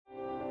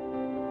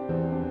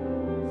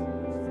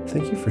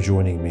Thank you for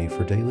joining me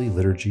for daily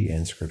liturgy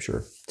and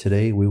scripture.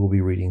 Today we will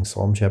be reading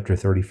Psalm chapter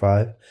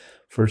 35,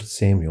 1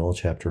 Samuel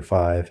chapter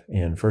 5,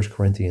 and 1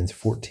 Corinthians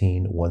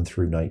 14, 1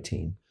 through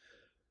 19.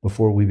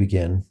 Before we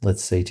begin,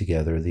 let's say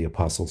together the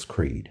Apostles'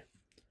 Creed.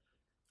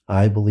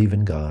 I believe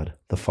in God,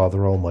 the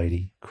Father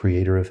Almighty,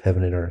 creator of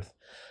heaven and earth.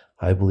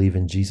 I believe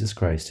in Jesus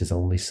Christ, his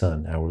only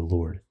Son, our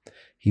Lord.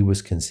 He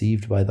was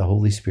conceived by the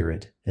Holy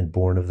Spirit and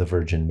born of the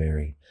Virgin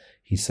Mary.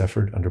 He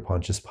suffered under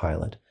Pontius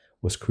Pilate,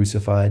 was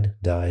crucified,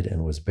 died,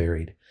 and was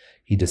buried.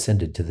 He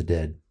descended to the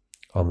dead.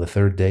 On the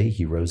third day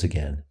he rose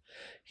again.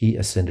 He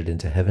ascended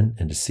into heaven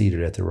and is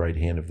seated at the right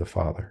hand of the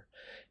Father.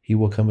 He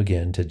will come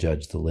again to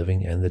judge the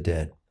living and the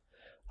dead.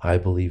 I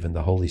believe in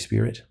the Holy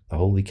Spirit, the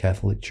Holy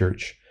Catholic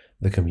Church,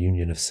 the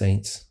communion of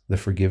saints, the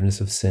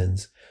forgiveness of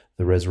sins,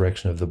 the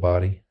resurrection of the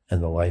body,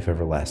 and the life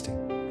everlasting.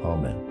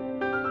 Amen.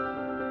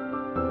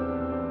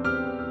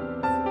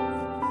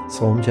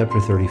 Psalm chapter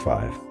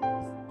 35.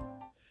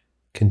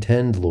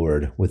 Contend,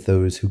 Lord, with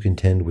those who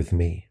contend with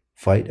me.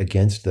 Fight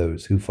against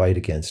those who fight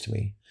against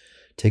me.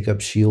 Take up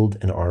shield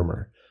and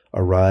armor.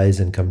 Arise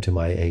and come to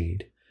my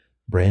aid.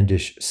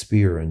 Brandish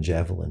spear and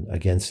javelin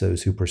against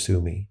those who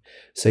pursue me.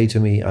 Say to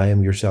me, I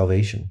am your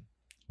salvation.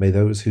 May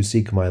those who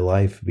seek my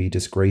life be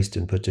disgraced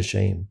and put to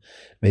shame.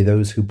 May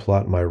those who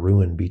plot my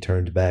ruin be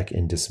turned back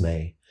in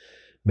dismay.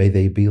 May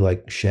they be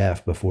like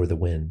chaff before the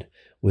wind,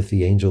 with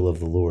the angel of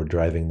the Lord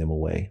driving them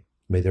away.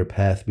 May their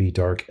path be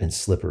dark and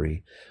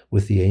slippery,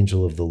 with the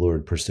angel of the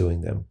Lord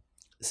pursuing them.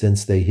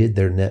 Since they hid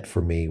their net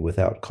for me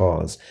without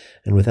cause,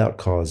 and without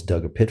cause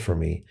dug a pit for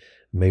me,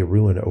 may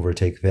ruin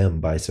overtake them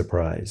by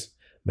surprise.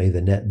 May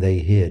the net they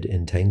hid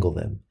entangle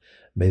them.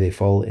 May they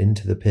fall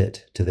into the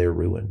pit to their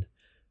ruin.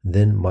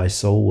 Then my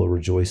soul will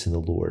rejoice in the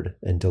Lord,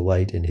 and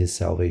delight in his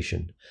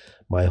salvation.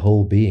 My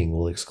whole being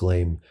will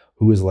exclaim,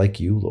 Who is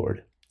like you,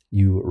 Lord?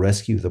 You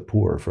rescue the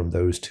poor from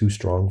those too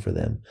strong for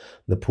them,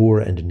 the poor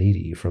and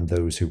needy from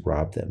those who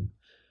rob them.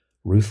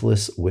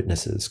 Ruthless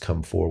witnesses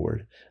come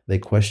forward. They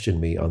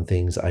question me on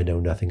things I know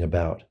nothing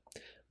about.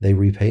 They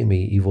repay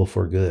me evil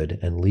for good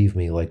and leave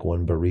me like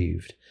one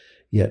bereaved.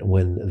 Yet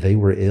when they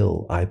were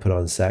ill, I put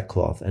on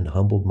sackcloth and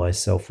humbled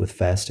myself with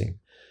fasting.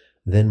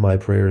 Then my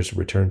prayers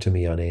returned to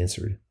me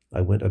unanswered.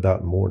 I went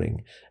about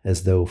mourning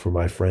as though for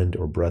my friend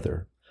or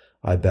brother.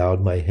 I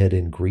bowed my head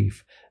in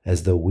grief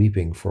as though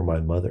weeping for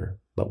my mother.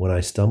 But when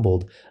I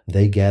stumbled,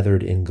 they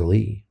gathered in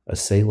glee.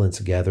 Assailants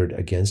gathered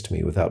against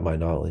me without my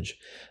knowledge.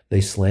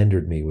 They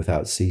slandered me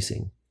without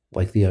ceasing.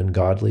 Like the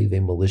ungodly, they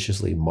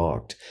maliciously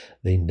mocked.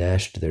 They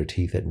gnashed their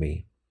teeth at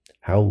me.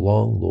 How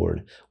long,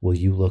 Lord, will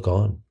you look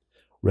on?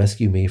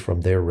 Rescue me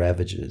from their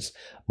ravages,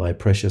 my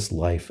precious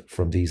life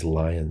from these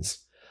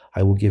lions.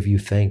 I will give you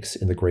thanks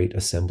in the great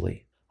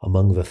assembly.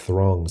 Among the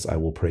throngs I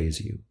will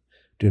praise you.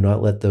 Do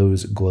not let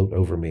those gloat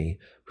over me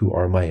who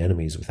are my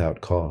enemies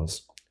without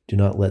cause. Do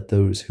not let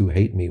those who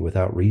hate me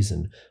without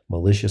reason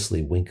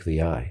maliciously wink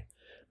the eye.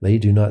 They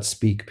do not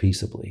speak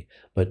peaceably,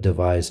 but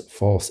devise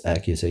false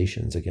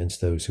accusations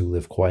against those who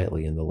live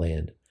quietly in the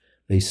land.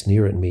 They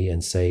sneer at me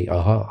and say,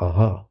 Aha,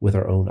 aha, with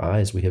our own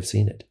eyes we have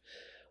seen it.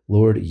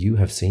 Lord, you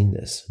have seen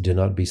this. Do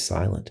not be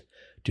silent.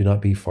 Do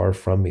not be far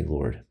from me,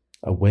 Lord.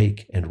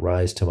 Awake and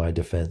rise to my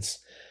defense.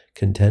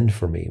 Contend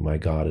for me, my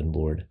God and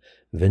Lord.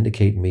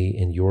 Vindicate me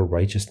in your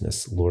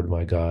righteousness, Lord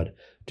my God.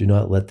 Do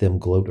not let them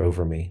gloat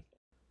over me.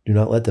 Do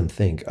not let them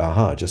think,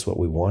 Aha, just what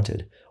we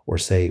wanted, or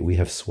say, We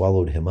have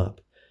swallowed him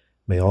up.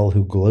 May all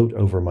who gloat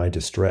over my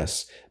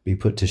distress be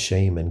put to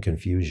shame and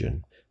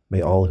confusion.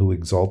 May all who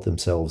exalt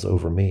themselves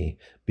over me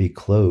be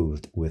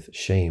clothed with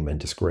shame and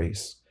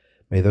disgrace.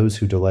 May those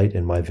who delight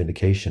in my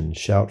vindication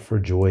shout for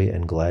joy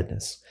and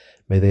gladness.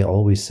 May they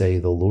always say,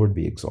 The Lord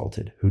be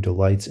exalted, who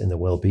delights in the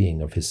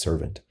well-being of his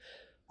servant.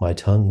 My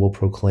tongue will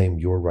proclaim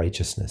your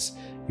righteousness,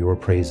 your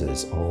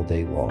praises all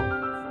day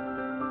long.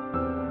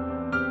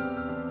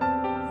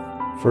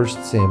 1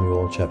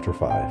 Samuel chapter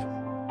 5.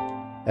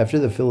 After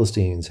the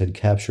Philistines had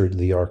captured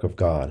the ark of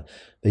God,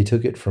 they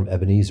took it from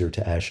Ebenezer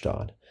to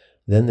Ashdod.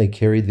 Then they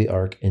carried the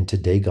ark into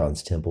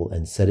Dagon's temple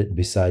and set it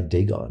beside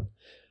Dagon.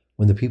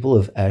 When the people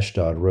of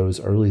Ashdod rose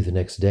early the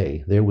next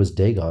day, there was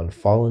Dagon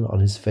fallen on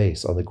his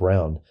face on the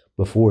ground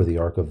before the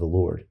ark of the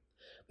Lord.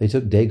 They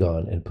took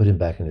Dagon and put him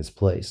back in his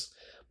place.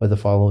 But the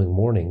following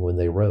morning when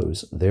they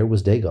rose, there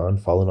was Dagon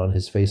fallen on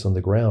his face on the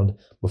ground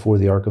before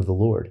the ark of the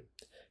Lord.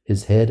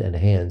 His head and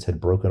hands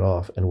had broken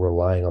off and were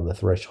lying on the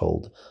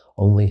threshold.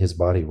 Only his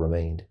body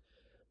remained.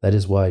 That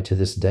is why to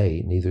this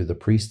day neither the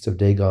priests of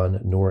Dagon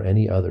nor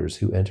any others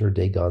who enter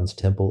Dagon's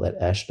temple at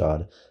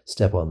Ashdod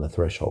step on the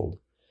threshold.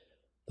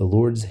 The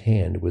Lord's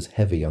hand was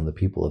heavy on the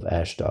people of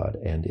Ashdod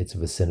and its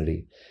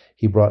vicinity.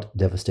 He brought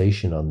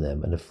devastation on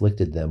them and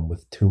afflicted them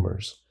with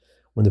tumors.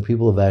 When the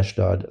people of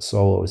Ashdod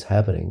saw what was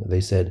happening,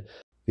 they said,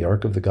 The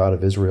ark of the God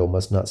of Israel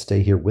must not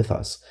stay here with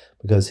us,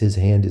 because his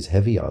hand is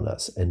heavy on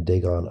us, and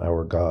Dagon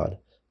our God.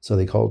 So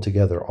they called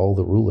together all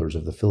the rulers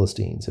of the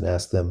Philistines and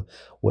asked them,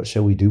 What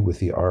shall we do with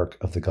the ark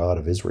of the God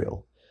of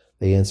Israel?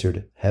 They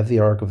answered, Have the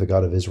ark of the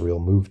God of Israel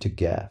moved to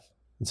Gath.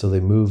 And so they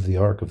moved the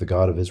ark of the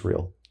God of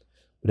Israel.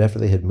 But after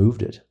they had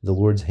moved it, the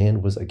Lord's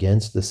hand was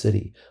against the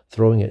city,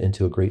 throwing it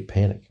into a great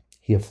panic.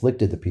 He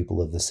afflicted the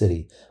people of the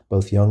city,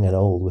 both young and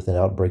old, with an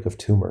outbreak of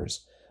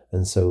tumors.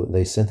 And so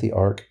they sent the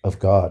ark of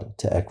God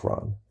to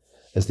Ekron.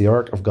 As the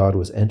ark of God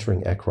was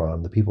entering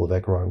Ekron, the people of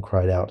Ekron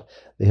cried out,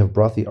 "They have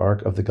brought the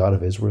ark of the God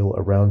of Israel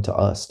around to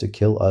us to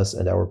kill us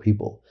and our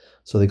people."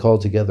 So they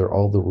called together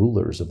all the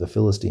rulers of the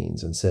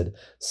Philistines and said,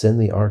 "Send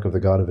the ark of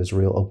the God of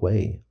Israel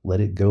away.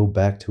 Let it go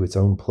back to its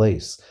own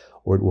place,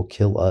 or it will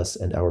kill us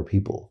and our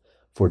people."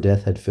 For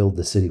death had filled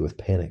the city with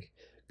panic.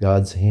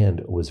 God's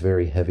hand was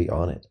very heavy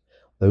on it.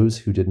 Those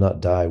who did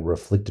not die were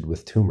afflicted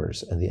with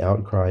tumors, and the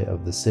outcry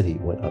of the city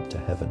went up to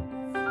heaven.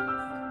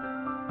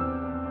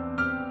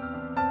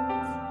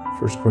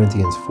 1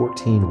 Corinthians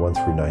 14,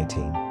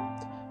 1-19.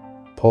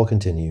 Paul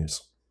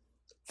continues,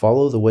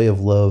 "Follow the way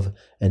of love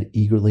and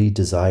eagerly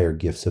desire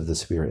gifts of the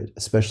Spirit,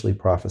 especially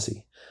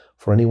prophecy.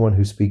 For anyone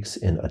who speaks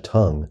in a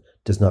tongue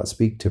does not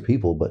speak to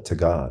people but to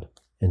God.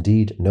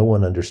 Indeed, no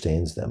one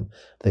understands them.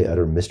 They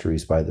utter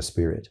mysteries by the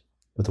Spirit.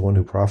 But the one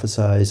who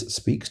prophesies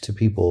speaks to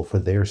people for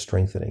their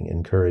strengthening,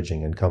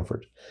 encouraging, and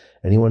comfort.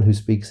 Anyone who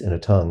speaks in a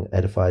tongue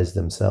edifies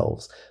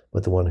themselves,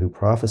 but the one who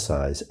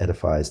prophesies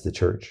edifies the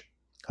church.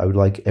 I would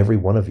like every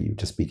one of you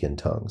to speak in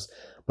tongues,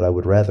 but I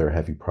would rather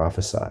have you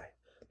prophesy.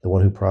 The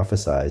one who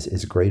prophesies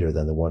is greater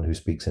than the one who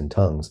speaks in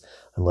tongues,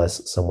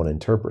 unless someone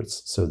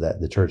interprets, so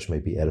that the church may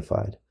be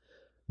edified.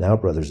 Now,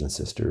 brothers and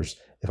sisters,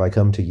 if I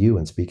come to you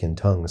and speak in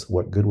tongues,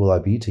 what good will I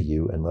be to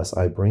you unless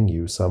I bring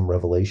you some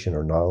revelation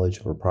or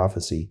knowledge or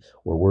prophecy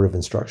or word of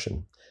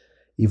instruction?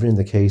 Even in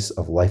the case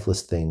of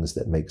lifeless things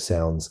that make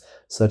sounds,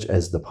 such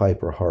as the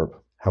pipe or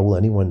harp, how will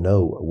anyone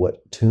know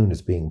what tune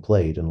is being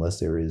played unless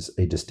there is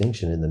a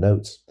distinction in the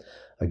notes?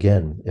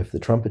 Again, if the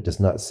trumpet does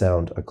not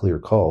sound a clear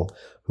call,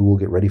 who will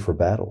get ready for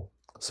battle?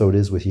 So it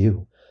is with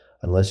you.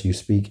 Unless you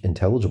speak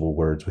intelligible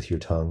words with your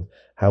tongue,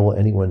 how will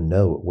anyone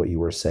know what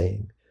you are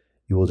saying?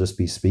 You will just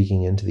be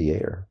speaking into the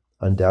air.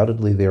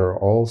 Undoubtedly, there are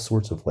all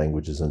sorts of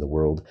languages in the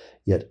world,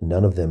 yet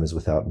none of them is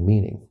without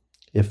meaning.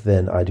 If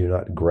then I do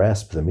not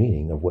grasp the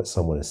meaning of what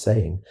someone is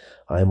saying,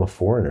 I am a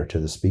foreigner to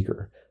the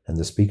speaker, and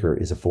the speaker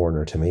is a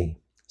foreigner to me.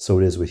 So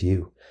it is with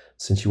you.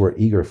 Since you are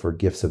eager for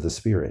gifts of the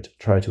Spirit,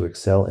 try to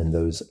excel in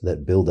those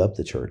that build up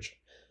the church.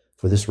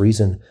 For this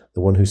reason,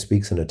 the one who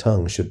speaks in a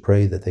tongue should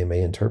pray that they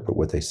may interpret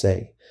what they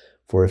say.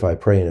 For if I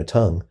pray in a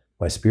tongue,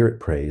 my spirit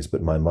prays,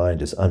 but my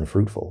mind is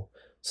unfruitful.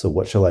 So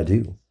what shall I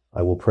do?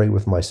 I will pray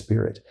with my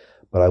spirit,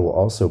 but I will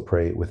also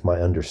pray with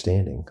my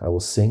understanding. I will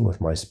sing with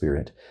my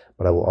spirit,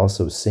 but I will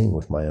also sing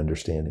with my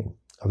understanding.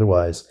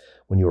 Otherwise,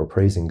 when you are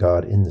praising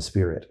God in the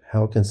Spirit,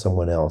 how can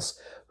someone else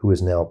who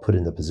is now put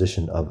in the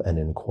position of an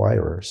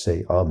inquirer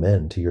say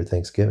Amen to your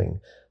thanksgiving,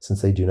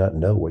 since they do not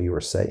know what you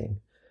are saying?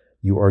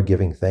 You are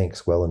giving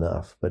thanks well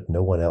enough, but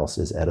no one else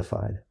is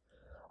edified.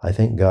 I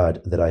thank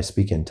God that I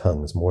speak in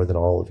tongues more than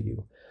all of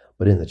you.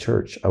 But in the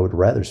church, I would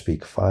rather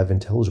speak 5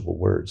 intelligible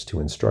words to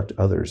instruct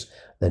others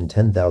than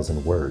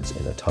 10,000 words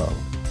in a tongue.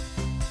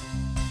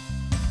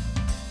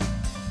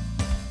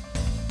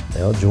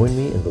 Now join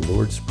me in the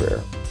Lord's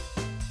Prayer.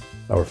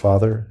 Our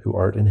Father, who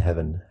art in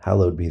heaven,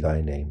 hallowed be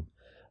thy name.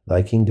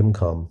 Thy kingdom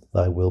come,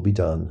 thy will be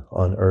done,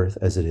 on earth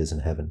as it is in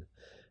heaven.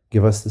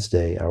 Give us this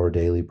day our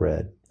daily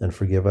bread, and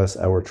forgive us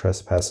our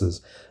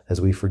trespasses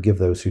as we forgive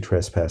those who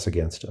trespass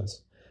against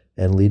us.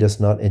 And lead us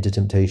not into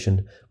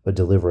temptation, but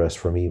deliver us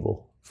from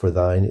evil. For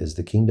thine is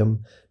the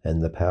kingdom,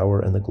 and the power,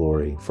 and the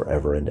glory,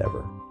 forever and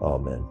ever.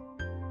 Amen.